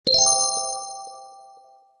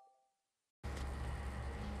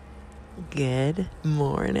Good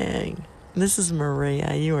morning. This is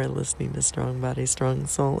Maria. You are listening to Strong Body, Strong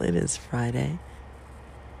Soul. It is Friday.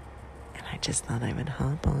 And I just thought I would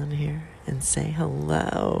hop on here and say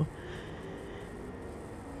hello.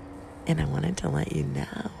 And I wanted to let you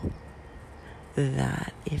know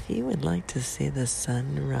that if you would like to see the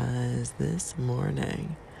sunrise this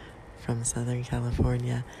morning from Southern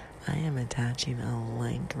California, I am attaching a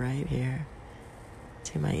link right here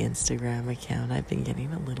to my Instagram account. I've been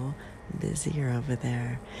getting a little busier over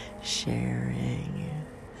there, sharing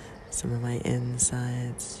some of my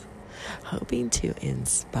insights, hoping to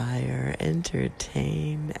inspire,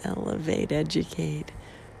 entertain, elevate, educate,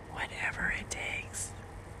 whatever it takes.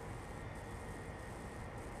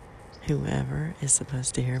 Whoever is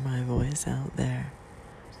supposed to hear my voice out there,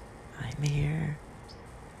 I'm here.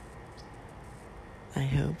 I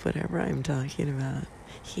hope whatever I'm talking about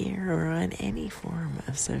here or on any form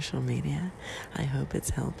of social media, I hope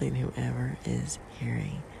it's helping whoever is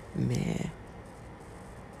hearing me.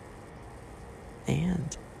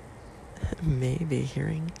 And maybe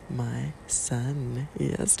hearing my son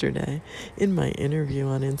yesterday in my interview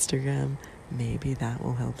on Instagram. Maybe that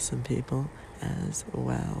will help some people as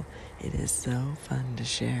well. It is so fun to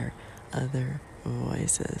share other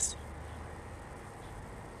voices.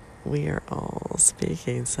 We are all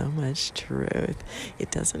speaking so much truth.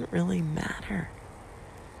 It doesn't really matter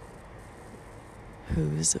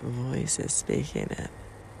whose voice is speaking it.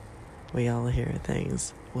 We all hear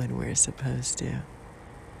things when we're supposed to,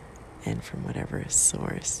 and from whatever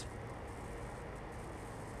source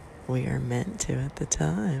we are meant to at the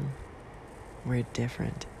time. We're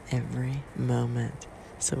different every moment,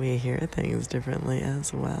 so we hear things differently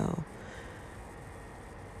as well.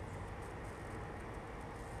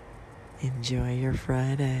 Enjoy your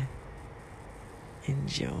Friday.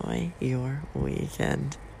 Enjoy your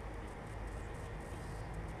weekend.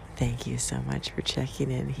 Thank you so much for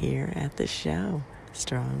checking in here at the show,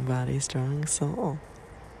 Strong Body, Strong Soul.